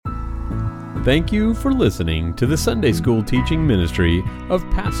Thank you for listening to the Sunday School teaching ministry of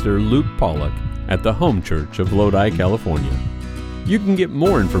Pastor Luke Pollock at the Home Church of Lodi, California. You can get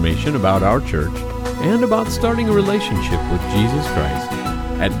more information about our church and about starting a relationship with Jesus Christ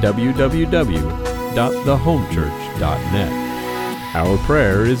at www.thehomechurch.net. Our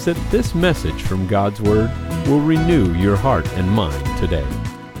prayer is that this message from God's Word will renew your heart and mind today.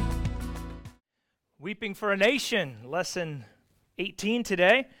 Weeping for a Nation, lesson 18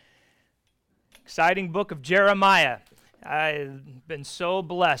 today. Exciting book of Jeremiah. I've been so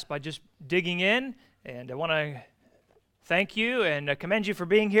blessed by just digging in, and I want to thank you and commend you for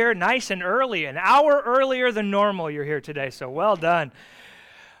being here nice and early, an hour earlier than normal you're here today, so well done.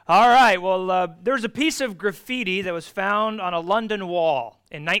 All right, well, there's a piece of graffiti that was found on a London wall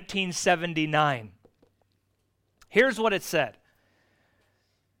in 1979. Here's what it said.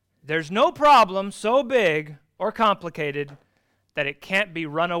 There's no problem so big or complicated that it can't be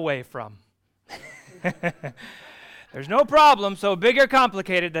run away from. There's no problem so big or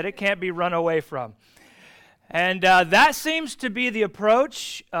complicated that it can't be run away from. And that seems to be the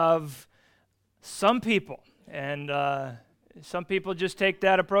approach of some people. And some people just take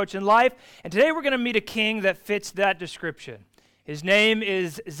that approach in life. And today we're going to meet a king that fits that description. His name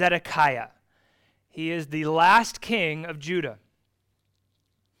is Zedekiah. He is the last king of Judah.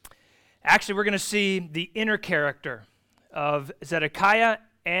 Actually, we're going to see the inner character of Zedekiah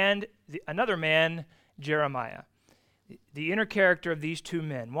and another man, Jeremiah. The inner character of these two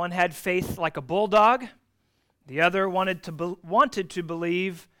men. One had faith like a bulldog. The other wanted to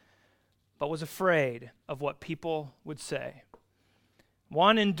believe, but was afraid of what people would say.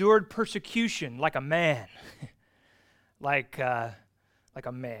 One endured persecution like a man, like a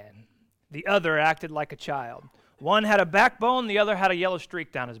man. The other acted like a child. One had a backbone, the other had a yellow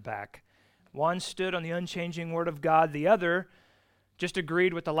streak down his back. One stood on the unchanging word of God. The other just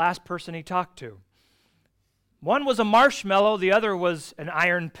agreed with the last person he talked to. One was a marshmallow, the other was an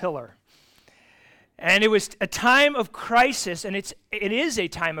iron pillar. And it was a time of crisis, and it is a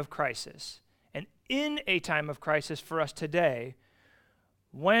time of crisis. And in a time of crisis for us today,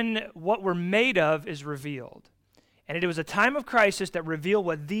 when what we're made of is revealed. And it was a time of crisis that revealed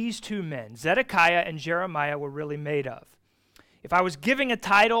what these two men, Zedekiah and Jeremiah, were really made of. If I was giving a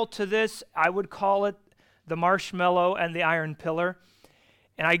title to this, I would call it The Marshmallow and the Iron Pillar.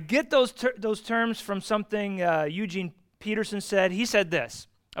 And I get those terms from something Eugene Peterson said. He said this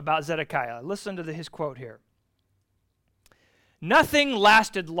about Zedekiah. Listen to his quote here. Nothing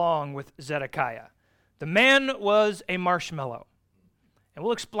lasted long with Zedekiah. The man was a marshmallow. And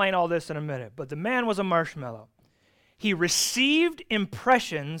we'll explain all this in a minute, but the man was a marshmallow. He received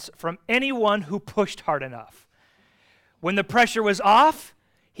impressions from anyone who pushed hard enough. When the pressure was off,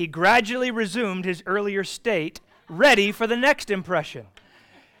 he gradually resumed his earlier state, ready for the next impression.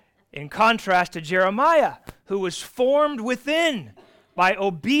 In contrast to Jeremiah, who was formed within by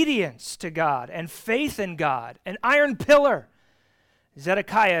obedience to God and faith in God, an iron pillar,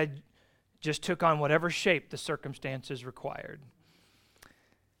 Zedekiah just took on whatever shape the circumstances required.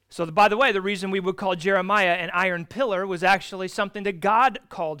 So, by the way, the reason we would call Jeremiah an iron pillar was actually something that God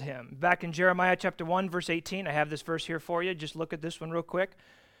called him. Back in Jeremiah chapter 1, verse 18, I have this verse here for you. Just look at this one real quick.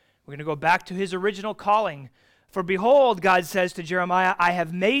 We're going to go back to his original calling. For behold, God says to Jeremiah, I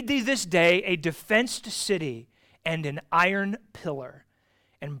have made thee this day a defenced city and an iron pillar,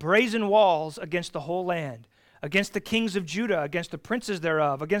 and brazen walls against the whole land, against the kings of Judah, against the princes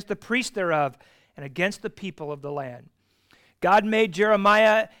thereof, against the priests thereof, and against the people of the land. God made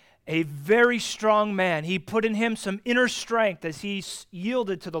Jeremiah a very strong man. He put in him some inner strength as he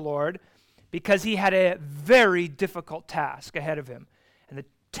yielded to the Lord because he had a very difficult task ahead of him. And the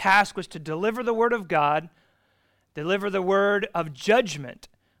task was to deliver the word of God, deliver the word of judgment,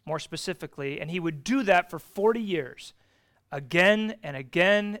 more specifically, and he would do that for 40 years, again and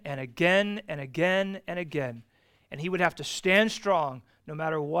again and again and again and again. And he would have to stand strong no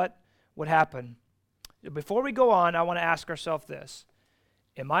matter what would happen. Before we go on, I want to ask ourselves this.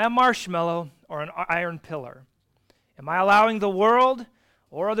 Am I a marshmallow or an iron pillar? Am I allowing the world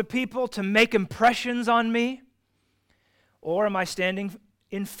or other people to make impressions on me? Or am I standing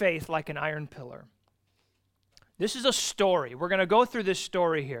in faith like an iron pillar? This is a story. We're going to go through this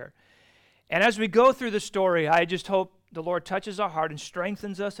story here. And as we go through the story, I just hope the Lord touches our heart and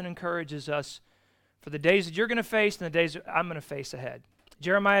strengthens us and encourages us for the days that you're going to face and the days that I'm going to face ahead.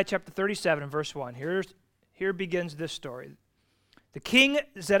 Jeremiah chapter 37 and verse 1. Here begins this story. King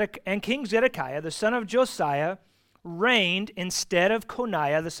Zedekiah, the son of Josiah, reigned instead of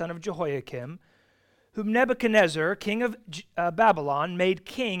Coniah, the son of Jehoiakim, whom Nebuchadnezzar, king of Babylon, made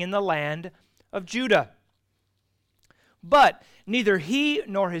king in the land of Judah. But neither he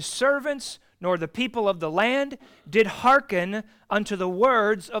nor his servants nor the people of the land did hearken unto the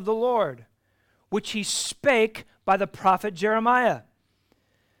words of the Lord, which he spake by the prophet Jeremiah.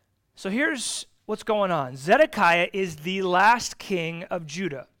 So here's what's going on. Zedekiah is the last king of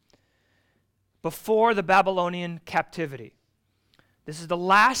Judah before the Babylonian captivity. This is the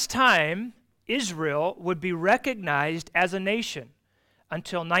last time Israel would be recognized as a nation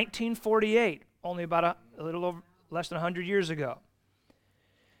until 1948, only about a little over, less than 100 years ago.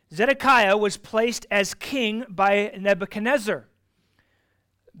 Zedekiah was placed as king by Nebuchadnezzar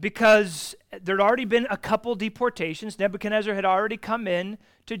because there had already been a couple deportations. Nebuchadnezzar had already come in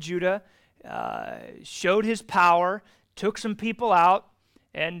to Judah, showed his power, took some people out,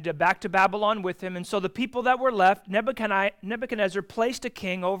 and back to Babylon with him. And so the people that were left, Nebuchadnezzar placed a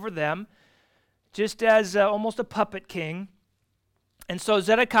king over them, just as almost a puppet king. And so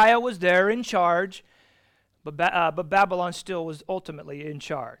Zedekiah was there in charge, but Babylon still was ultimately in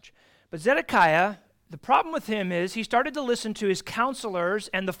charge. But Zedekiah, the problem with him is he started to listen to his counselors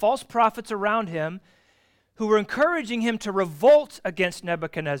and the false prophets around him who were encouraging him to revolt against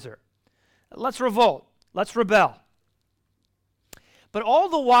Nebuchadnezzar. Let's revolt. Let's rebel. But all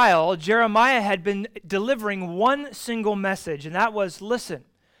the while, Jeremiah had been delivering one single message, and that was, listen,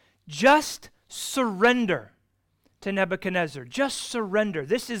 just surrender to Nebuchadnezzar. Just surrender.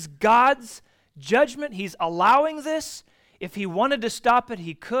 This is God's judgment. He's allowing this. If he wanted to stop it,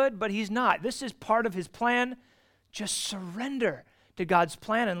 he could, but he's not. This is part of his plan. Just surrender to God's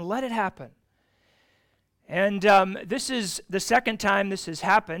plan and let it happen. And this is the second time this has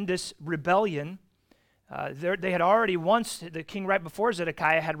happened, this rebellion. They had already once, the king right before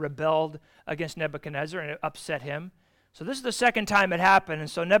Zedekiah had rebelled against Nebuchadnezzar and it upset him. So this is the second time it happened, and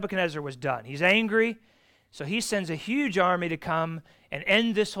so Nebuchadnezzar was done. He's angry, so he sends a huge army to come and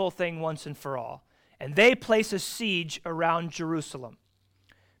end this whole thing once and for all. And they place a siege around Jerusalem.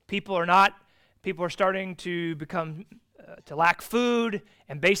 People are starting to to lack food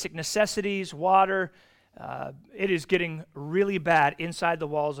and basic necessities, water. It is getting really bad inside the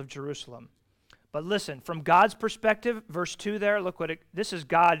walls of Jerusalem. But listen, from God's perspective, verse 2 there, look this is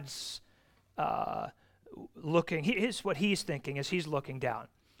God's looking. Here's what he's thinking as he's looking down.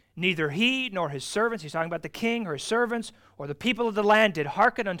 Neither he nor his servants, he's talking about the king or his servants, or the people of the land did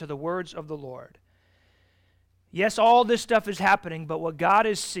hearken unto the words of the Lord. Yes, all this stuff is happening, but what God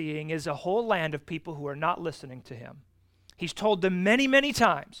is seeing is a whole land of people who are not listening to him. He's told them many, many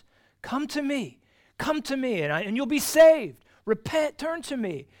times, come to me, and you'll be saved. Repent, turn to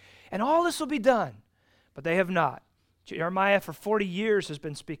me, and all this will be done. But they have not. Jeremiah for 40 years has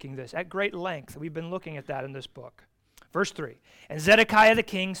been speaking this at great length. We've been looking at that in this book. Verse 3, and Zedekiah the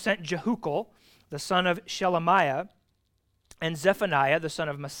king sent Jehukal, the son of Shelemiah, and Zephaniah, the son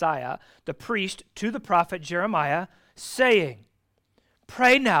of Messiah, the priest, to the prophet Jeremiah, saying,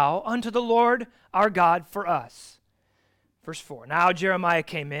 pray now unto the Lord our God for us. Verse 4, now Jeremiah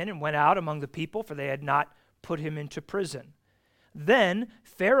came in and went out among the people, for they had not put him into prison. Then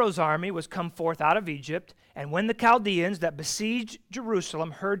Pharaoh's army was come forth out of Egypt, and when the Chaldeans that besieged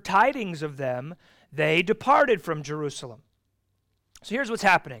Jerusalem heard tidings of them, they departed from Jerusalem. So here's what's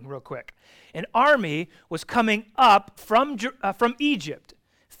happening real quick. An army was coming up from Egypt,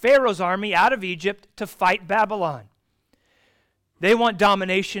 Pharaoh's army out of Egypt to fight Babylon. They want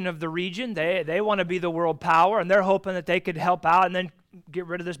domination of the region. They want to be the world power, and they're hoping that they could help out and then get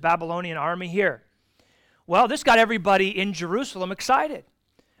rid of this Babylonian army here. Well, this got everybody in Jerusalem excited.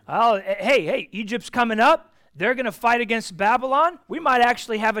 Well, hey, Egypt's coming up. They're going to fight against Babylon. We might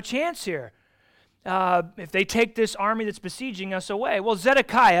actually have a chance here if they take this army that's besieging us away. Well,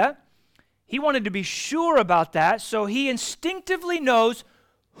 Zedekiah, he wanted to be sure about that, so he instinctively knows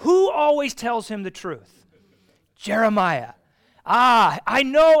who always tells him the truth. Jeremiah. I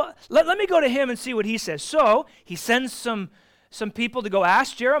know. Let me go to him and see what he says. So he sends some people to go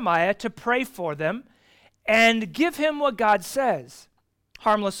ask Jeremiah to pray for them and give him what God says.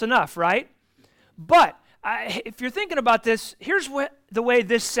 Harmless enough, right? But if you're thinking about this, here's the way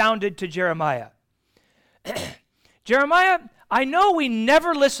this sounded to Jeremiah. Jeremiah, I know we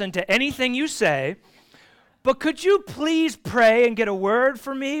never listen to anything you say, but could you please pray and get a word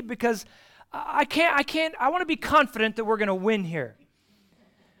for me? Because I want to be confident that we're going to win here.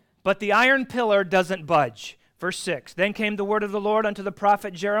 But the iron pillar doesn't budge. Verse 6, then came the word of the Lord unto the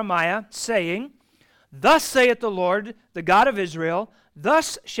prophet Jeremiah, saying, thus saith the Lord, the God of Israel,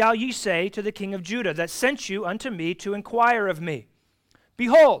 thus shall ye say to the king of Judah that sent you unto me to inquire of me.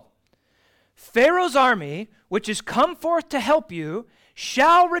 Behold, Pharaoh's army, which is come forth to help you,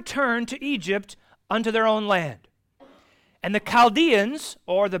 shall return to Egypt unto their own land. And the Chaldeans,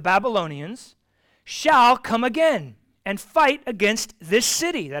 or the Babylonians, shall come again and fight against this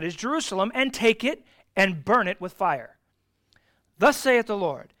city, that is Jerusalem, and take it and burn it with fire. Thus saith the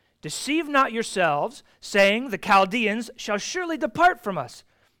Lord, deceive not yourselves, saying, the Chaldeans shall surely depart from us,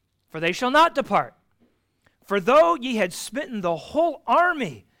 for they shall not depart. For though ye had smitten the whole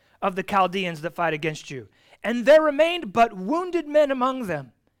army of the Chaldeans that fight against you, and there remained but wounded men among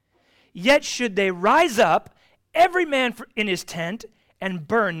them, yet should they rise up, every man in his tent, and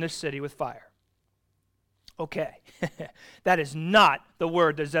burn this city with fire. Okay, that is not the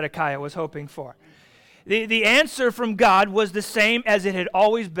word that Zedekiah was hoping for. The answer from God was the same as it had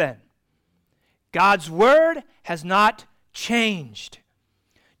always been. God's word has not changed.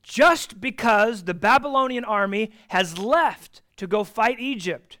 Just because the Babylonian army has left to go fight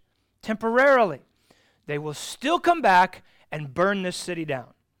Egypt temporarily, they will still come back and burn this city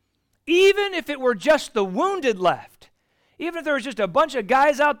down. Even if it were just the wounded left, even if there was just a bunch of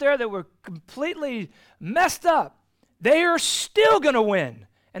guys out there that were completely messed up, they are still going to win,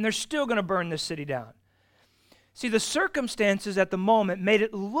 and they're still going to burn this city down. See, the circumstances at the moment made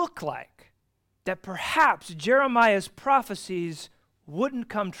it look like that perhaps Jeremiah's prophecies wouldn't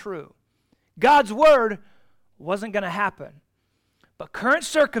come true. God's word wasn't going to happen. But current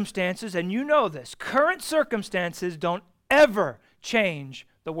circumstances, and you know this, current circumstances don't ever change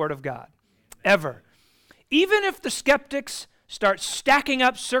the word of God. Ever. Even if the skeptics start stacking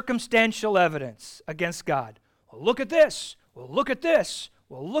up circumstantial evidence against God. Well, look at this. Well, look at this.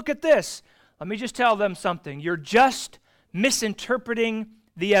 Well, look at this. Let me just tell them something. You're just misinterpreting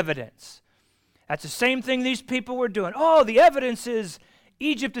the evidence. That's the same thing these people were doing. Oh, the evidence is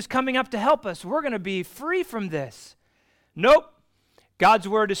Egypt is coming up to help us. We're going to be free from this. Nope. God's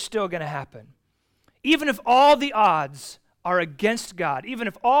word is still going to happen. Even if all the odds are against God, even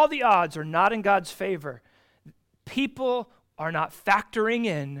if all the odds are not in God's favor, people are not factoring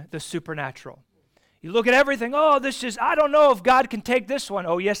in the supernatural. You look at everything, I don't know if God can take this one.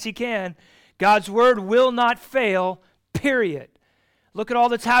 Oh, yes, he can. God's word will not fail, period. Look at all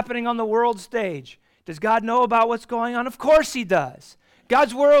that's happening on the world stage. Does God know about what's going on? Of course he does.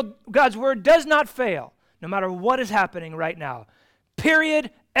 God's word does not fail, no matter what is happening right now. Period,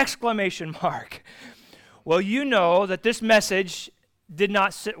 exclamation mark. Well, you know that this message did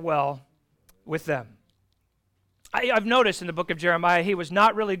not sit well with them. I've noticed in the book of Jeremiah, he was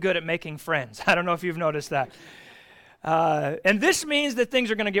not really good at making friends. I don't know if you've noticed that. And this means that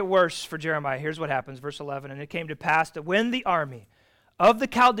things are going to get worse for Jeremiah. Here's what happens, verse 11. And it came to pass that when the army of the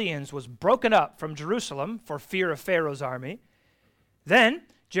Chaldeans was broken up from Jerusalem for fear of Pharaoh's army, then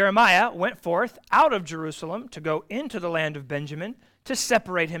Jeremiah went forth out of Jerusalem to go into the land of Benjamin to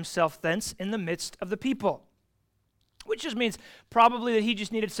separate himself thence in the midst of the people. Which just means probably that he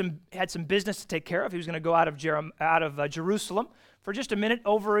just had some business to take care of. He was going to go out of Jerusalem for just a minute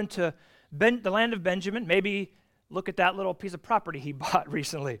over into the land of Benjamin. Maybe look at that little piece of property he bought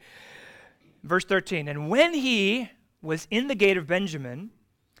recently. Verse 13, and when he was in the gate of Benjamin,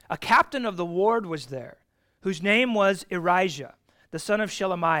 a captain of the ward was there, whose name was Erijah, the son of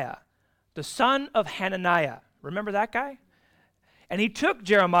Shelemiah, the son of Hananiah. Remember that guy? And he took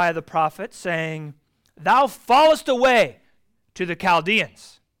Jeremiah the prophet, saying, thou fallest away to the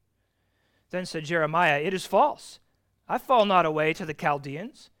Chaldeans. Then said Jeremiah, it is false. I fall not away to the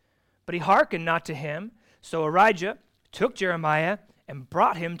Chaldeans. But he hearkened not to him. So Erijah took Jeremiah and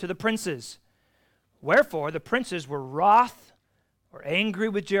brought him to the princes. Wherefore the princes were wroth or angry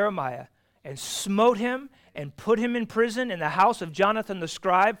with Jeremiah, and smote him and put him in prison in the house of Jonathan the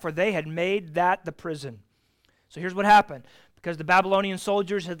scribe, for they had made that the prison. So here's what happened. Because the Babylonian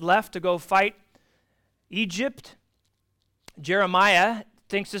soldiers had left to go fight Egypt, Jeremiah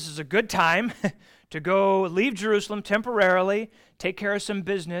thinks this is a good time to go leave Jerusalem temporarily, take care of some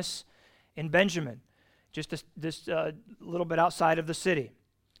business in Benjamin, just this little bit outside of the city.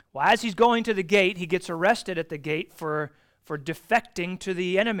 Well, as he's going to the gate, he gets arrested at the gate for defecting to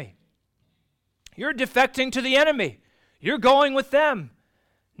the enemy. You're defecting to the enemy. You're going with them.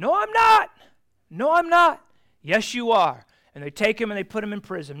 No, I'm not. No, I'm not. Yes, you are. And they take him and they put him in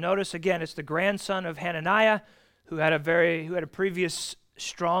prison. Notice again, it's the grandson of Hananiah who had a previous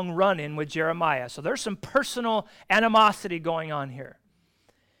strong run-in with Jeremiah. So there's some personal animosity going on here.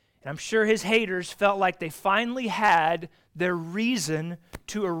 And I'm sure his haters felt like they finally had their reason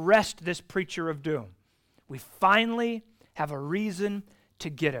to arrest this preacher of doom. We finally have a reason to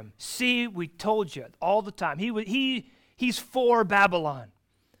get him. See, we told you all the time. He's for Babylon.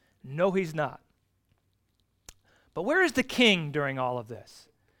 No, he's not. But where is the king during all of this?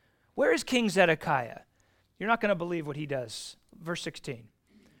 Where is King Zedekiah? You're not going to believe what he does. Verse 16.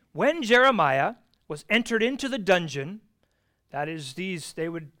 When Jeremiah was entered into the dungeon, that is they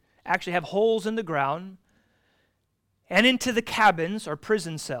would actually have holes in the ground, and into the cabins or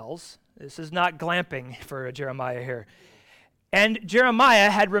prison cells. This is not glamping for Jeremiah here. And Jeremiah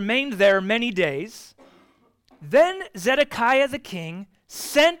had remained there many days. Then Zedekiah the king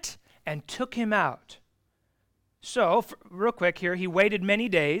sent and took him out. So, real quick here, he waited many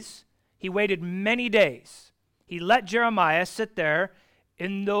days. He waited many days. He let Jeremiah sit there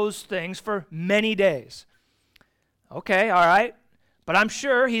in those things for many days. Okay, all right. But I'm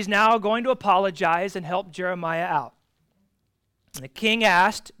sure he's now going to apologize and help Jeremiah out. And the king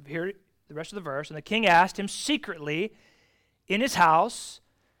asked, here, the rest of the verse, and the king asked him secretly in his house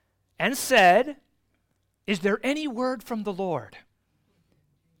and said, "Is there any word from the Lord?"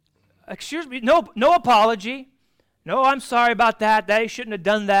 Excuse me, no apology. No, I'm sorry about that. They shouldn't have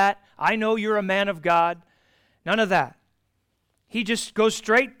done that. I know you're a man of God. None of that. He just goes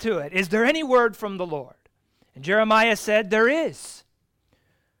straight to it. Is there any word from the Lord? And Jeremiah said, "There is.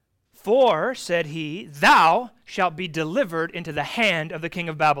 For," said he, "thou shalt be delivered into the hand of the king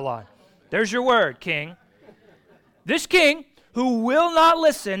of Babylon." There's your word, king. This king, who will not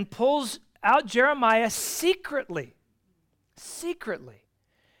listen, pulls out Jeremiah secretly,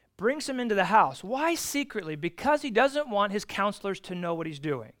 brings him into the house. Why secretly? Because he doesn't want his counselors to know what he's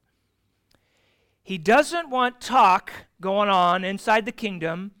doing. He doesn't want talk going on inside the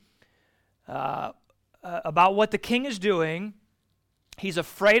kingdom about what the king is doing. He's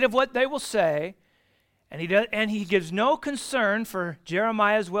afraid of what they will say, and he gives no concern for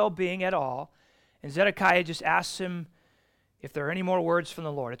Jeremiah's well-being at all. And Zedekiah just asks him if there are any more words from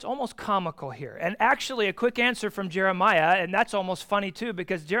the Lord. It's almost comical here. And actually, a quick answer from Jeremiah, and that's almost funny too,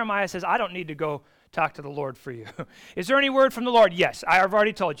 because Jeremiah says, "I don't need to go talk to the Lord for you." Is there any word from the Lord? Yes, I have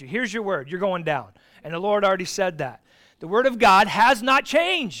already told you. Here's your word. You're going down. And the Lord already said that. The word of God has not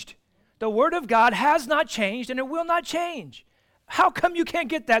changed. The word of God has not changed, and it will not change. How come you can't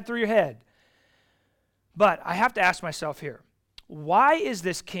get that through your head? But I have to ask myself here, why is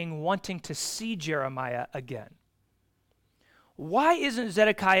this king wanting to see Jeremiah again? Why isn't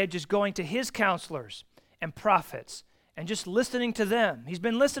Zedekiah just going to his counselors and prophets and just listening to them? He's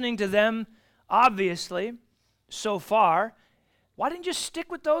been listening to them, obviously, so far. Why didn't you just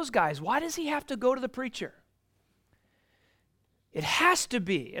stick with those guys? Why does he have to go to the preacher? It has to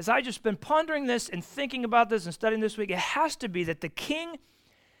be, as I just been pondering this and thinking about this and studying this week, it has to be that the king,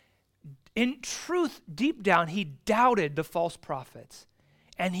 in truth, deep down, he doubted the false prophets.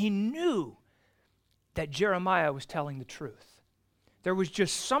 And he knew that Jeremiah was telling the truth. There was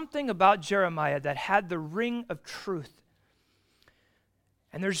just something about Jeremiah that had the ring of truth.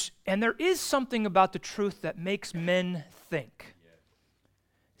 And there is something about the truth that makes men think.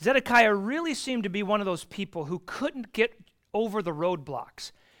 Zedekiah really seemed to be one of those people who couldn't get over the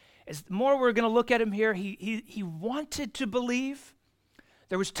roadblocks. As the more we're going to look at him here, he wanted to believe.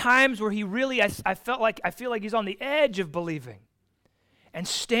 There was times where he really, I feel like he's on the edge of believing and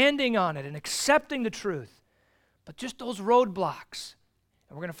standing on it and accepting the truth. But just those roadblocks.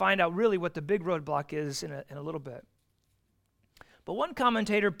 And we're going to find out really what the big roadblock is in a little bit. But one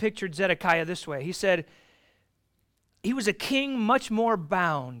commentator pictured Zedekiah this way. He said, he was a king much more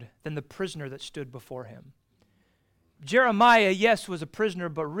bound than the prisoner that stood before him. Jeremiah, yes, was a prisoner,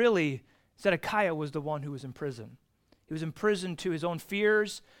 but really Zedekiah was the one who was in prison. He was in prison to his own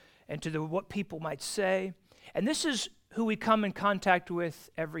fears and to what people might say. And this is who we come in contact with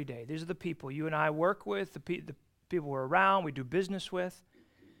every day. These are the people you and I work with, the people we're around, we do business with.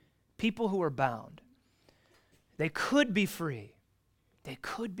 People who are bound. They could be free. They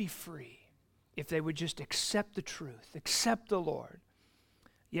could be free if they would just accept the truth, accept the Lord.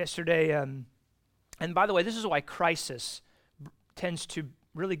 Yesterday, and by the way, this is why crisis tends to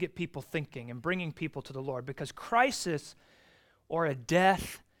really get people thinking and bringing people to the Lord, because crisis or a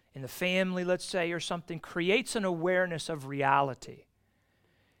death in the family, let's say, or something, creates an awareness of reality.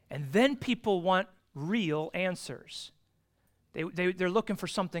 And then people want real answers. They're looking for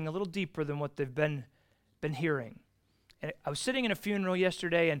something a little deeper than what they've been hearing. And I was sitting in a funeral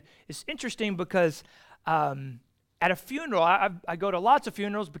yesterday, and it's interesting because at a funeral, I go to lots of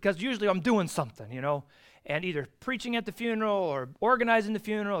funerals because usually I'm doing something, and either preaching at the funeral or organizing the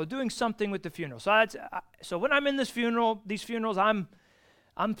funeral or doing something with the funeral. So when I'm in these funerals, I'm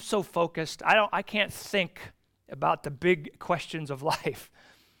so focused. I can't think about the big questions of life.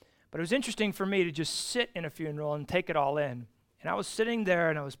 But it was interesting for me to just sit in a funeral and take it all in. And I was sitting there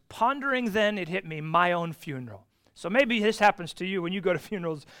and I was pondering, then it hit me, my own funeral. So maybe this happens to you when you go to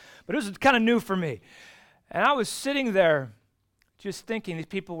funerals, but it was kind of new for me. And I was sitting there just thinking, these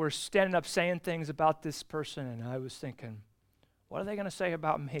people were standing up saying things about this person, and I was thinking, what are they going to say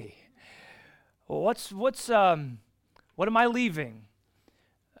about me? Well, what am I leaving?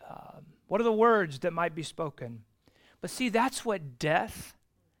 What are the words that might be spoken? But see, that's what death,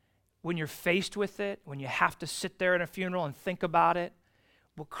 when you're faced with it, when you have to sit there in a funeral and think about it,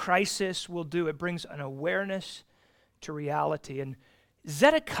 what crisis will do, it brings an awareness to reality. And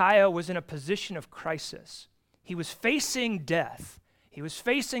Zedekiah was in a position of crisis. He was facing death. He was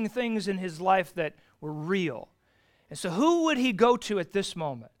facing things in his life that were real. And so who would he go to at this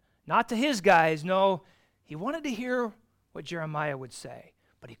moment? Not to his guys, no. He wanted to hear what Jeremiah would say,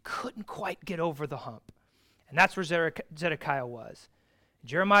 but he couldn't quite get over the hump. And that's where Zedekiah was.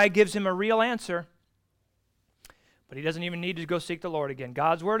 Jeremiah gives him a real answer, but he doesn't even need to go seek the Lord again.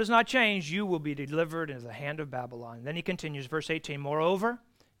 God's word has not changed. You will be delivered into the hand of Babylon. And then he continues, verse 18, moreover,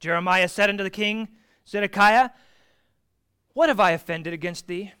 Jeremiah said unto the king Zedekiah, what have I offended against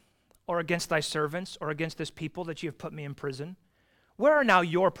thee, or against thy servants, or against this people that you have put me in prison? Where are now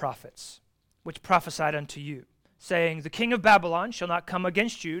your prophets, which prophesied unto you, saying, the king of Babylon shall not come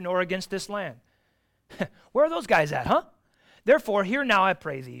against you, nor against this land? Where are those guys at, huh? Therefore, hear now, I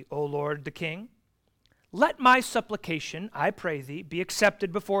pray thee, O Lord the king. Let my supplication, I pray thee, be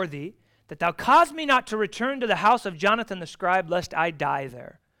accepted before thee, that thou cause me not to return to the house of Jonathan the scribe, lest I die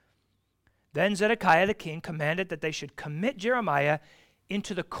there. Then Zedekiah the king commanded that they should commit Jeremiah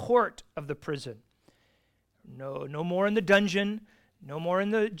into the court of the prison. No more in the dungeon, no more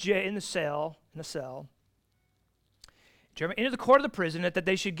in the cell. Into the court of the prison, that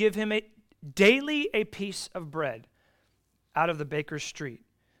they should give him daily a piece of bread out of the baker's street,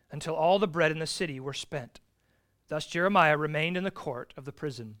 until all the bread in the city were spent. Thus Jeremiah remained in the court of the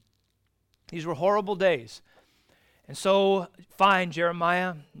prison. These were horrible days. And so, fine,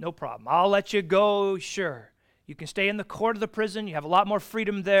 Jeremiah, no problem. I'll let you go, sure. You can stay in the court of the prison. You have a lot more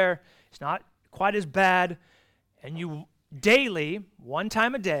freedom there. It's not quite as bad. And you daily, one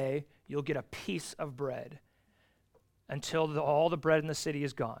time a day, you'll get a piece of bread until all the bread in the city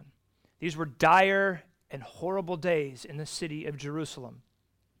is gone. These were dire and horrible days in the city of Jerusalem.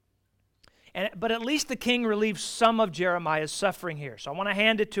 But at least the king relieved some of Jeremiah's suffering here. So I want to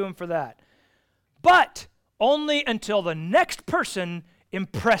hand it to him for that. But only until the next person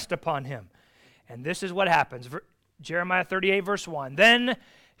impressed upon him. And this is what happens. Jeremiah 38, verse 1. Then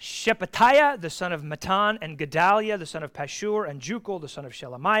Shephatiah, the son of Mattan, and Gedaliah, the son of Pashur, and Jukal, the son of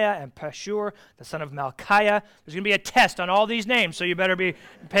Shelemiah, and Pashur, the son of Malchiah. There's going to be a test on all these names, so you better be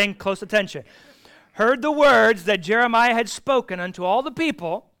paying close attention. Heard the words that Jeremiah had spoken unto all the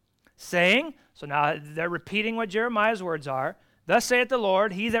people, saying, so now they're repeating what Jeremiah's words are, thus saith the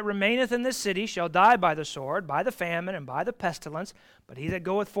Lord, he that remaineth in this city shall die by the sword, by the famine, and by the pestilence, but he that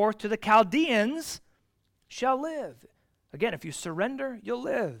goeth forth to the Chaldeans shall live. Again, if you surrender, you'll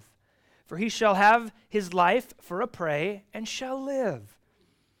live. For he shall have his life for a prey, and shall live.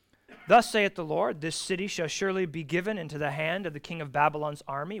 Thus saith the Lord, this city shall surely be given into the hand of the king of Babylon's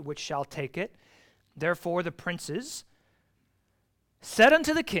army, which shall take it. Therefore the princes said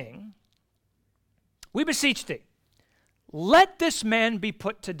unto the king, we beseech thee, let this man be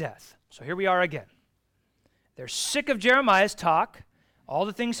put to death. So here we are again. They're sick of Jeremiah's talk, all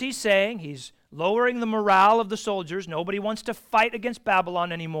the things he's saying. He's lowering the morale of the soldiers. Nobody wants to fight against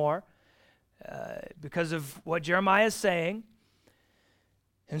Babylon anymore because of what Jeremiah is saying.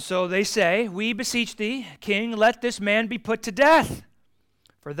 And so they say, we beseech thee, king, let this man be put to death.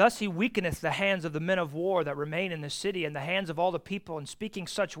 For thus he weakeneth the hands of the men of war that remain in the city, and the hands of all the people, in speaking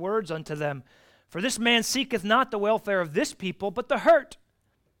such words unto them. For this man seeketh not the welfare of this people, but the hurt.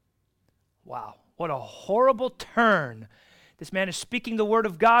 Wow, what a horrible turn. This man is speaking the word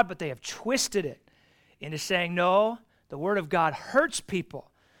of God, but they have twisted it into saying, no, the word of God hurts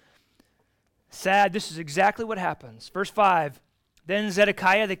people. Sad, this is exactly what happens. Verse 5, then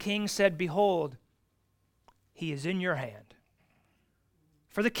Zedekiah the king said, behold, he is in your hand.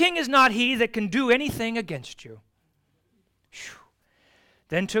 For the king is not he that can do anything against you. Whew.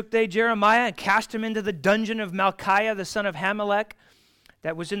 Then took they Jeremiah and cast him into the dungeon of Malchiah, the son of Hamelech,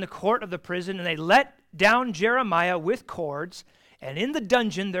 that was in the court of the prison, and they let down Jeremiah with cords, and in the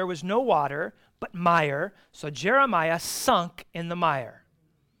dungeon there was no water, but mire, so Jeremiah sunk in the mire.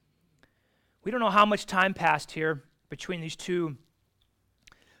 We don't know how much time passed here between these two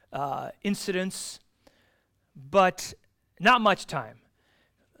incidents, but not much time.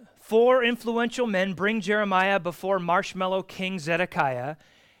 4 influential men bring Jeremiah before Marshmallow King Zedekiah,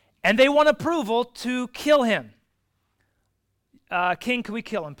 and they want approval to kill him. King, can we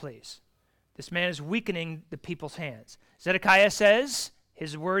kill him, please? This man is weakening the people's hands. Zedekiah says,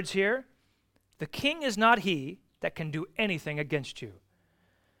 his words here, the king is not he that can do anything against you.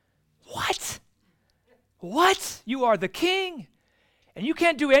 What? What? You are the king, and you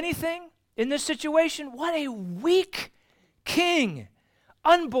can't do anything in this situation? What a weak king.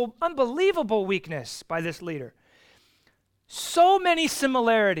 Unbelievable weakness by this leader. So many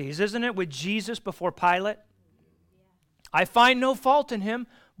similarities, isn't it, with Jesus before Pilate? I find no fault in him,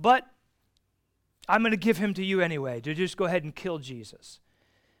 but I'm going to give him to you anyway, to just go ahead and kill Jesus.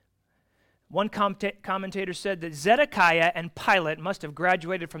 One commentator said that Zedekiah and Pilate must have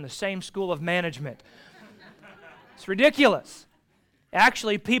graduated from the same school of management. It's ridiculous.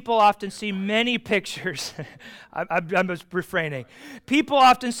 Actually, people often see many pictures. I'm just refraining. People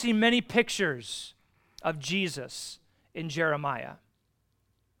often see many pictures of Jesus in Jeremiah.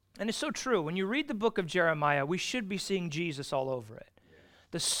 And it's so true. When you read the book of Jeremiah, we should be seeing Jesus all over it.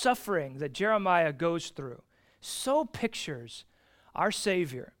 The suffering that Jeremiah goes through so pictures our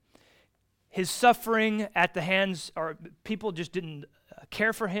Savior. His suffering at the hands, or people just didn't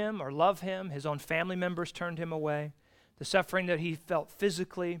care for him or love him. His own family members turned him away. The suffering that he felt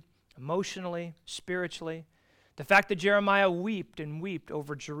physically, emotionally, spiritually. The fact that Jeremiah wept and wept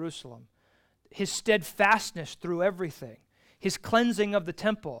over Jerusalem. His steadfastness through everything. His cleansing of the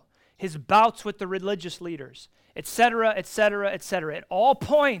temple. His bouts with the religious leaders, etc., etc., etc. It all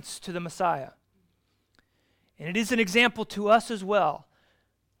points to the Messiah. And it is an example to us as well,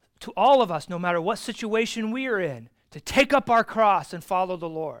 to all of us, no matter what situation we are in, to take up our cross and follow the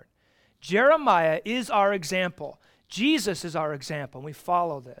Lord. Jeremiah is our example. Jesus is our example, and we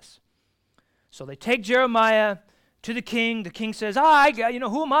follow this. So they take Jeremiah to the king. The king says, who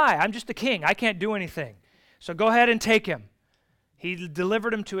am I? I'm just the king. I can't do anything. So go ahead and take him. He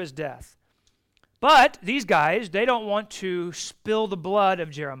delivered him to his death. But these guys, they don't want to spill the blood of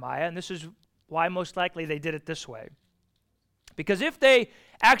Jeremiah, and this is why most likely they did it this way. Because if they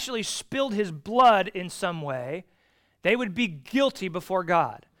actually spilled his blood in some way, they would be guilty before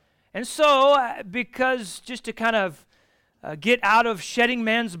God. And so, because just to kind of get out of shedding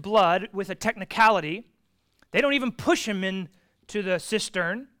man's blood with a technicality, they don't even push him into the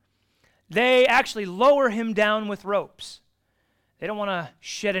cistern. They actually lower him down with ropes. They don't want to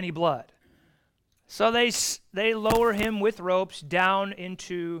shed any blood. So they lower him with ropes down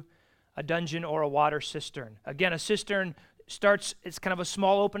into a dungeon or a water cistern. Again, a cistern starts, it's kind of a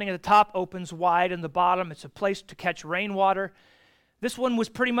small opening at the top, opens wide in the bottom. It's a place to catch rainwater. This one was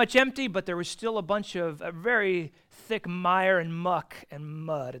pretty much empty, but there was still a bunch of very thick mire and muck and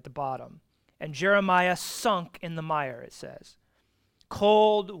mud at the bottom. And Jeremiah sunk in the mire, it says.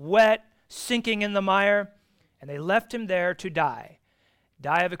 Cold, wet, sinking in the mire. And they left him there to die.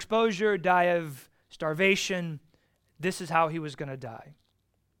 Die of exposure, die of starvation. This is how he was going to die.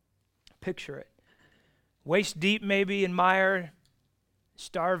 Picture it. Waist deep maybe in mire,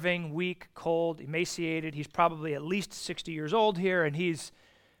 starving, weak, cold, emaciated. He's probably at least 60 years old here, and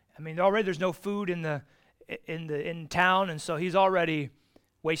already there's no food in town, and so he's already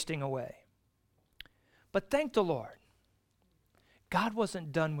wasting away. But thank the Lord, God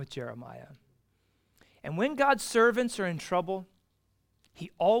wasn't done with Jeremiah. And when God's servants are in trouble, he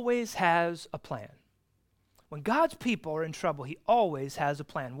always has a plan. When God's people are in trouble, he always has a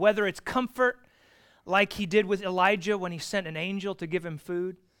plan. Whether it's comfort, like he did with Elijah when he sent an angel to give him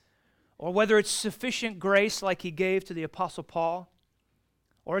food, or whether it's sufficient grace like he gave to the Apostle Paul,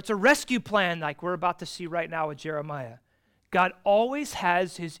 or it's a rescue plan like we're about to see right now with Jeremiah. God always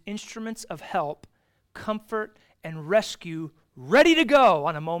has his instruments of help, comfort, and rescue ready to go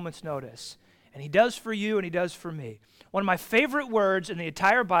on a moment's notice. And he does for you and he does for me. One of my favorite words in the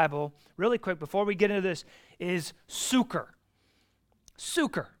entire Bible, really quick before we get into this, is succor.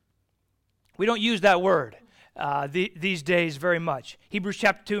 Succor. We don't use that word these days very much. Hebrews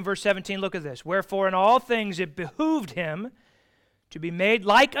chapter 2 and verse 17, look at this. Wherefore in all things it behooved him to be made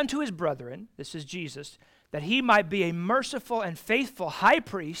like unto his brethren, this is Jesus, that he might be a merciful and faithful high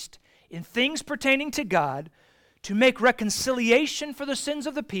priest in things pertaining to God, to make reconciliation for the sins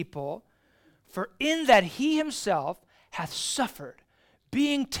of the people, for in that he himself hath suffered,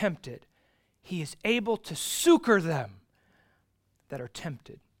 being tempted, he is able to succor them that are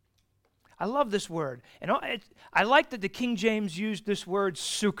tempted. I love this word. And I like that the King James used this word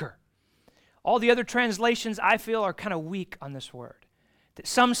succor. All the other translations, I feel, are kind of weak on this word.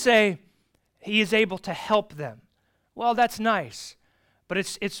 Some say he is able to help them. Well, that's nice, but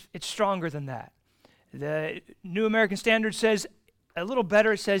it's stronger than that. The New American Standard says a little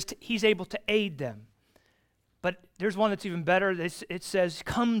better. It says he's able to aid them. But there's one that's even better. It says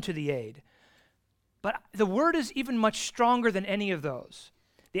come to the aid. But the word is even much stronger than any of those.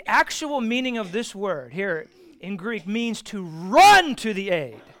 The actual meaning of this word here in Greek means to run to the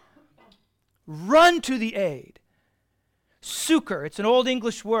aid. Run to the aid. Succor, it's an old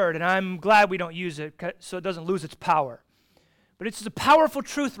English word, and I'm glad we don't use it so it doesn't lose its power. But it's the powerful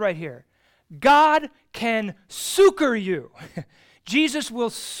truth right here. God can succor you. Jesus will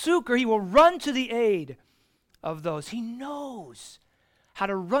succor, he will run to the aid of those. He knows how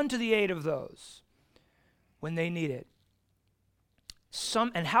to run to the aid of those when they need it.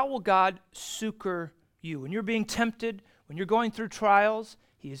 And how will God succor you? When you're being tempted, when you're going through trials,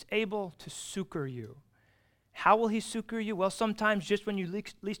 he is able to succor you. How will he succor you? Well, sometimes just when you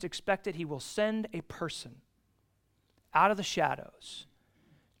least expect it, he will send a person out of the shadows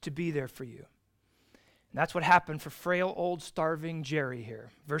to be there for you. And that's what happened for frail, old, starving Jerry here.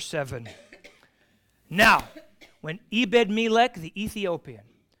 Verse 7. Now, when Ebed-Melech the Ethiopian,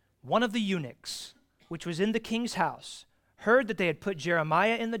 one of the eunuchs, which was in the king's house, heard that they had put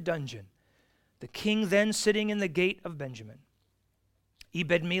Jeremiah in the dungeon, the king then sitting in the gate of Benjamin,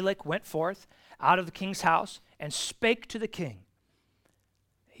 Ebed-Melech went forth out of the king's house and spake to the king.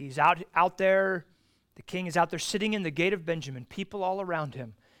 He's out there, the king is out there sitting in the gate of Benjamin, people all around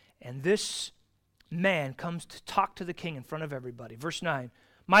him, and this man comes to talk to the king in front of everybody. Verse 9,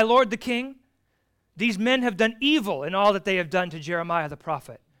 my lord the king, these men have done evil in all that they have done to Jeremiah the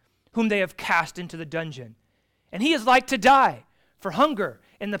prophet, whom they have cast into the dungeon. And he is like to die for hunger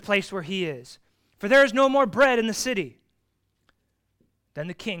in the place where he is, for there is no more bread in the city. Then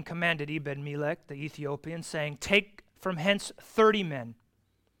the king commanded Ebed-Melech the Ethiopian, saying, take from hence 30 men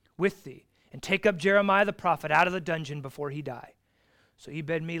with thee, and take up Jeremiah the prophet out of the dungeon before he die. So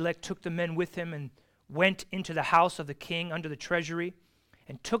Ebed-Melech took the men with him and went into the house of the king under the treasury,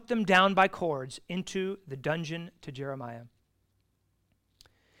 and took them down by cords into the dungeon to Jeremiah.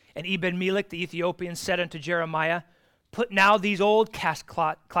 And Ebed-Melech the Ethiopian said unto Jeremiah, put now these old cast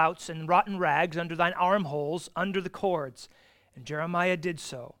clouts and rotten rags under thine armholes under the cords. And Jeremiah did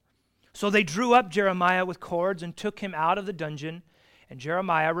so. So they drew up Jeremiah with cords and took him out of the dungeon, and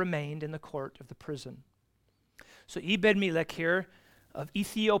Jeremiah remained in the court of the prison. So Ebed-Melech here of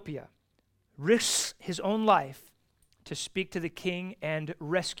Ethiopia risks his own life to speak to the king and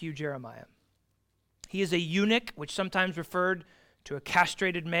rescue Jeremiah. He is a eunuch, which sometimes referred to a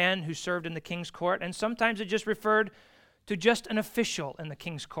castrated man who served in the king's court, and sometimes it just referred to just an official in the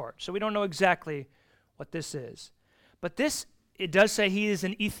king's court. So we don't know exactly what this is. But this, it does say he is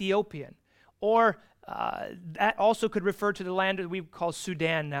an Ethiopian, or that also could refer to the land that we call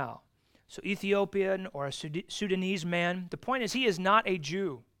Sudan now. So Ethiopian or a Sudanese man. The point is he is not a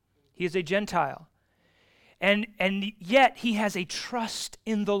Jew. He is a Gentile. And yet he has a trust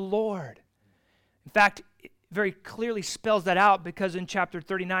in the Lord. In fact, it very clearly spells that out, because in chapter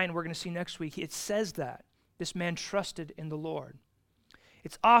 39, we're going to see next week, it says that this man trusted in the Lord.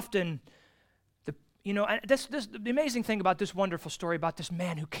 It's often the amazing thing about this wonderful story about this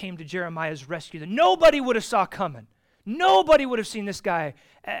man who came to Jeremiah's rescue that nobody would have saw coming. Nobody would have seen this guy.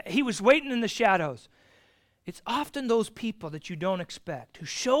 He was waiting in the shadows. It's often those people that you don't expect who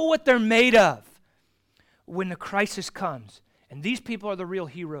show what they're made of when the crisis comes. And these people are the real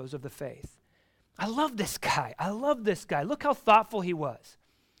heroes of the faith. I love this guy. Look how thoughtful he was.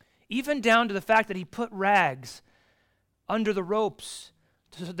 Even down to the fact that he put rags under the ropes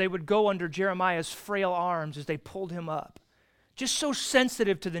so they would go under Jeremiah's frail arms as they pulled him up. Just so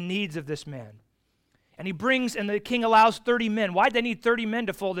sensitive to the needs of this man. And the king allows 30 men. Why'd they need 30 men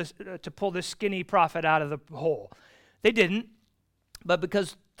to pull this skinny prophet out of the hole? They didn't, but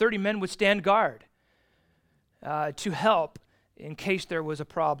because 30 men would stand guard to help in case there was a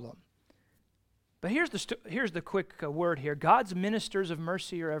problem. But here's the quick word here. God's ministers of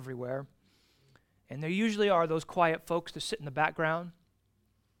mercy are everywhere. And there usually are those quiet folks that sit in the background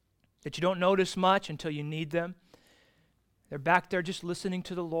that you don't notice much until you need them. They're back there just listening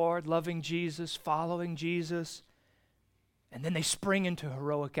to the Lord, loving Jesus, following Jesus. And then they spring into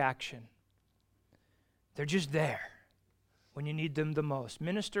heroic action. They're just there when you need them the most.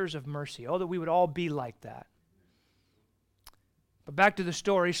 Ministers of mercy. Oh, that we would all be like that. But back to the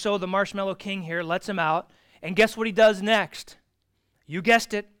story. So the Marshmallow King here lets him out. And guess what he does next? You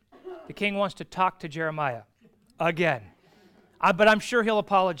guessed it. The king wants to talk to Jeremiah again. But I'm sure he'll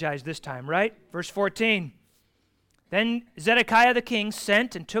apologize this time, right? Verse 14. Then Zedekiah the king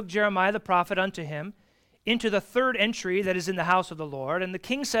sent and took Jeremiah the prophet unto him into the third entry that is in the house of the Lord. And the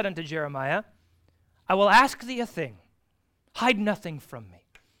king said unto Jeremiah, I will ask thee a thing. Hide nothing from me.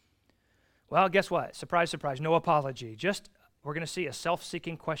 Well, guess what? Surprise, surprise. No apology. We're going to see a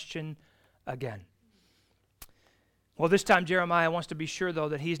self-seeking question again. Well, this time Jeremiah wants to be sure, though,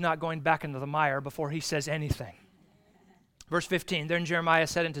 that he's not going back into the mire before he says anything. Verse 15, then Jeremiah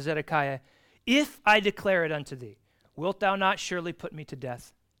said unto Zedekiah, if I declare it unto thee, wilt thou not surely put me to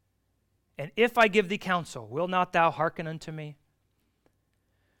death? And if I give thee counsel, will not thou hearken unto me?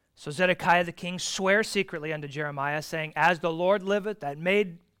 So Zedekiah the king sware secretly unto Jeremiah, saying, as the Lord liveth, that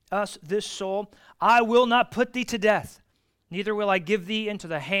made us this soul, I will not put thee to death, neither will I give thee into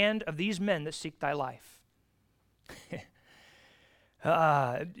the hand of these men that seek thy life.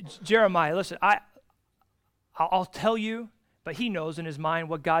 Jeremiah, listen, I'll tell you, but he knows in his mind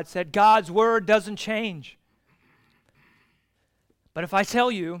what God said. God's word doesn't change. But if I tell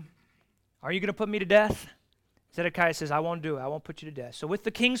you, are you going to put me to death? Zedekiah says, I won't do it. I won't put you to death. So with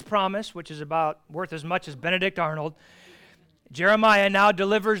the king's promise, which is about worth as much as Benedict Arnold, Jeremiah now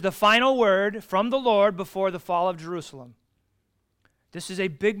delivers the final word from the Lord before the fall of Jerusalem. This is a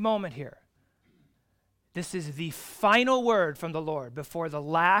big moment here. This is the final word from the Lord before the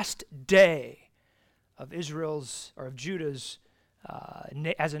last day of Israel's or of Judah's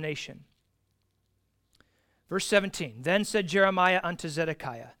as a nation. Verse 17, Then said Jeremiah unto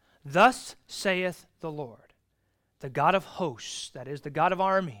Zedekiah, Thus saith the Lord, the God of hosts, that is, the God of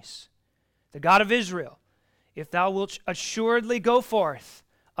armies, the God of Israel, if thou wilt assuredly go forth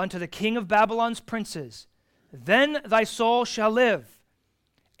unto the king of Babylon's princes, then thy soul shall live,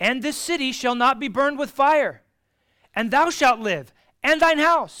 and this city shall not be burned with fire, and thou shalt live, and thine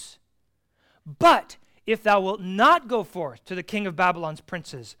house. But if thou wilt not go forth to the king of Babylon's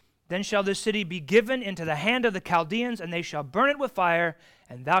princes, then shall this city be given into the hand of the Chaldeans, and they shall burn it with fire,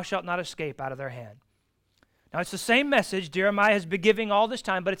 and thou shalt not escape out of their hand. Now it's the same message Jeremiah has been giving all this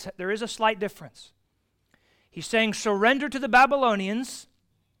time, but there is a slight difference. He's saying, surrender to the Babylonians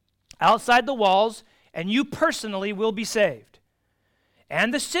outside the walls, and you personally will be saved.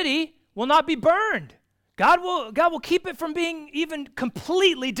 And the city will not be burned. God will keep it from being even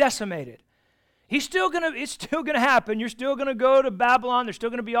completely decimated. It's still gonna happen. You're still gonna go to Babylon. There's still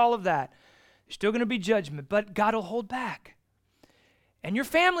gonna be all of that. There's still gonna be judgment, but God will hold back. And your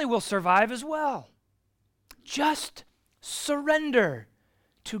family will survive as well. Just surrender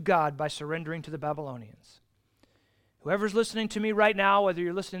to God by surrendering to the Babylonians. Whoever's listening to me right now, whether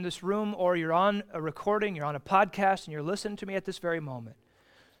you're listening in this room or you're on a recording, you're on a podcast, and you're listening to me at this very moment,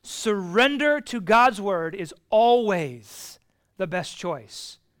 surrender to God's word is always the best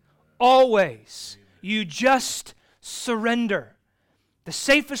choice. Always. You just surrender. The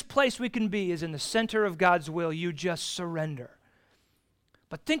safest place we can be is in the center of God's will. You just surrender.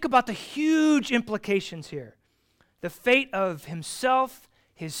 But think about the huge implications here. The fate of himself,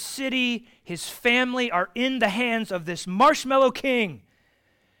 his city, his family are in the hands of this marshmallow king.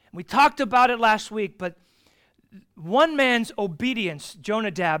 We talked about it last week, but one man's obedience,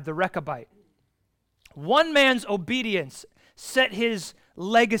 Jonadab the Rechabite, one man's obedience set his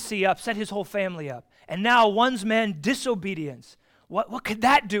legacy up, set his whole family up. And now one man's disobedience. What could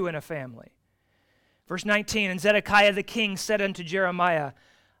that do in a family? Verse 19, And Zedekiah the king said unto Jeremiah,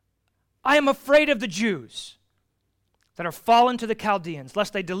 I am afraid of the Jews that are fallen to the Chaldeans,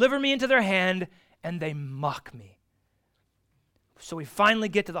 lest they deliver me into their hand and they mock me. So we finally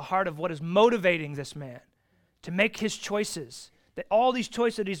get to the heart of what is motivating this man to make his choices, that all these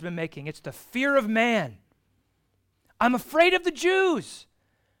choices that he's been making. It's the fear of man. I'm afraid of the Jews.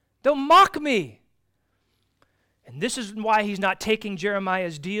 They'll mock me. And this is why he's not taking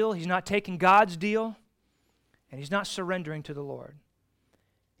Jeremiah's deal. He's not taking God's deal. And he's not surrendering to the Lord.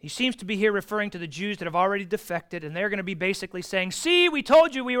 He seems to be here referring to the Jews that have already defected, and they're going to be basically saying, see, we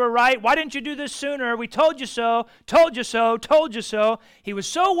told you we were right. Why didn't you do this sooner? We told you so, told you so, told you so. He was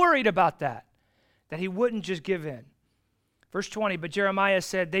so worried about that he wouldn't just give in. Verse 20, But Jeremiah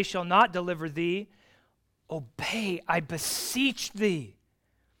said, They shall not deliver thee. Obey, I beseech thee,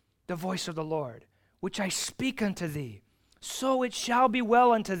 the voice of the Lord, which I speak unto thee. So it shall be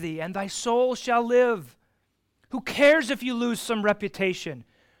well unto thee, and thy soul shall live. Who cares if you lose some reputation?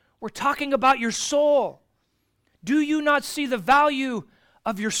 We're talking about your soul. Do you not see the value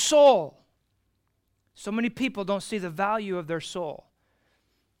of your soul? So many people don't see the value of their soul.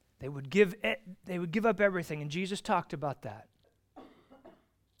 They would give up everything, and Jesus talked about that.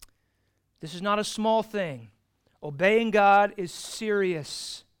 This is not a small thing. Obeying God is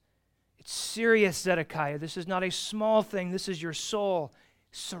serious. It's serious, Zedekiah. This is not a small thing. This is your soul.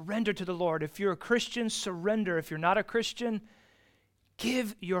 Surrender to the Lord. If you're a Christian, surrender. If you're not a Christian,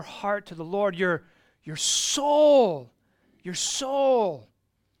 give your heart to the Lord. Your soul. Your soul.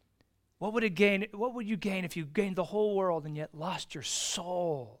 What would you gain if you gained the whole world and yet lost your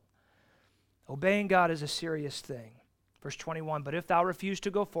soul? Obeying God is a serious thing. Verse 21, But if thou refuse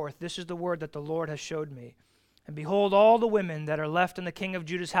to go forth, this is the word that the Lord has showed me. And behold, all the women that are left in the king of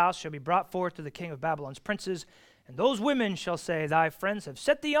Judah's house shall be brought forth to the king of Babylon's princes, and those women shall say, Thy friends have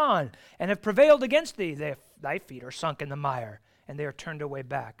set thee on, and have prevailed against thee. Thy feet are sunk in the mire, and they are turned away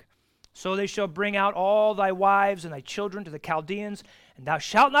back. So they shall bring out all thy wives and thy children to the Chaldeans, and thou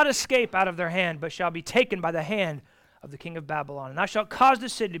shalt not escape out of their hand, but shall be taken by the hand of the king of Babylon. And thou shalt cause the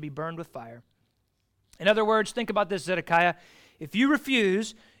city to be burned with fire. In other words, think about this, Zedekiah. If you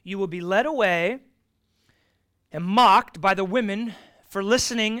refuse, you will be led away and mocked by the women for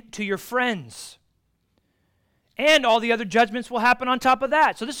listening to your friends. And all the other judgments will happen on top of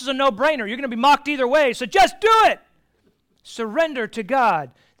that. So this is a no-brainer. You're going to be mocked either way, so just do it. Surrender to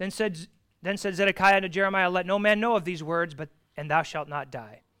God. Then said Zedekiah to Jeremiah, let no man know of these words, and thou shalt not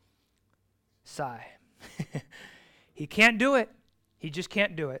die. Sigh. He can't do it. He just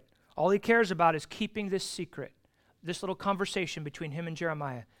can't do it. All he cares about is keeping this secret, this little conversation between him and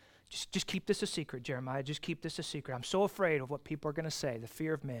Jeremiah. Just keep this a secret, Jeremiah. Just keep this a secret. I'm so afraid of what people are going to say, the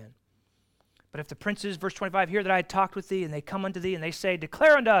fear of man. But if the princes, verse 25, hear that I had talked with thee, and they come unto thee, and they say,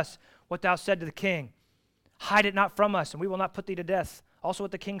 declare unto us what thou said to the king. Hide it not from us, and we will not put thee to death. Also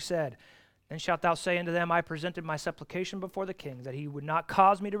what the king said. Then shalt thou say unto them, I presented my supplication before the king, that he would not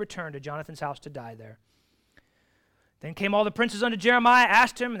cause me to return to Jonathan's house to die there. Then came all the princes unto Jeremiah,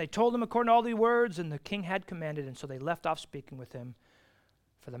 asked him, and they told him according to all the words, and the king had commanded, and so they left off speaking with him,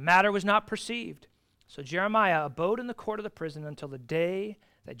 for the matter was not perceived. So Jeremiah abode in the court of the prison until the day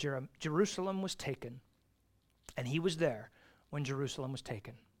that Jerusalem was taken, and he was there when Jerusalem was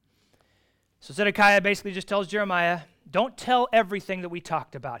taken. So Zedekiah basically just tells Jeremiah, don't tell everything that we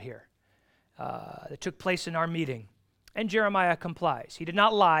talked about here that took place in our meeting. And Jeremiah complies. He did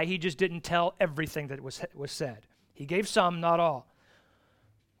not lie. He just didn't tell everything that was said. He gave some, not all.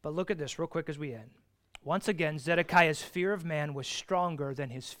 But look at this real quick as we end. Once again, Zedekiah's fear of man was stronger than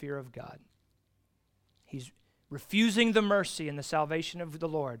his fear of God. He's refusing the mercy and the salvation of the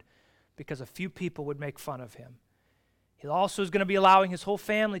Lord because a few people would make fun of him. He also is going to be allowing his whole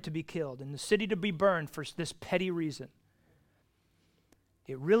family to be killed and the city to be burned for this petty reason.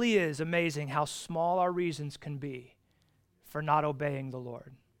 It really is amazing how small our reasons can be for not obeying the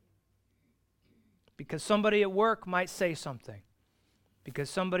Lord. Because somebody at work might say something. Because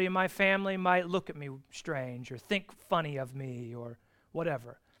somebody in my family might look at me strange or think funny of me or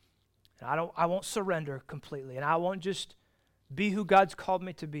whatever. And I won't surrender completely. And I won't just be who God's called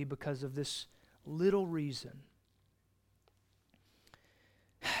me to be because of this little reason.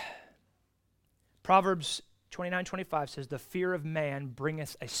 Proverbs 29:25 says, the fear of man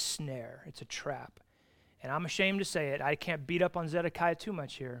bringeth a snare. It's a trap. And I'm ashamed to say it. I can't beat up on Zedekiah too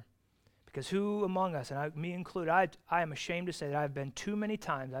much here. Because who among us, and me included, I am ashamed to say that I've been too many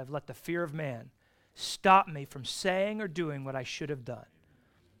times, I've let the fear of man stop me from saying or doing what I should have done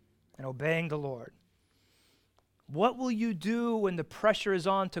and obeying the Lord. What will you do when the pressure is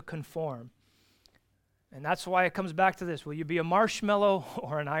on to conform? And that's why it comes back to this. Will you be a marshmallow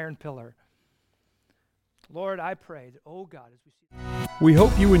or an iron pillar? Lord, I pray that, oh God, as we see... We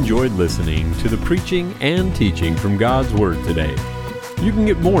hope you enjoyed listening to the preaching and teaching from God's Word today. You can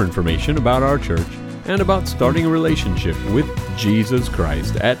get more information about our church and about starting a relationship with Jesus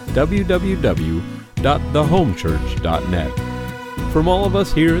Christ at www.thehomechurch.net. From all of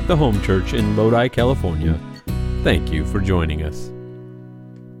us here at the Home Church in Lodi, California, thank you for joining us.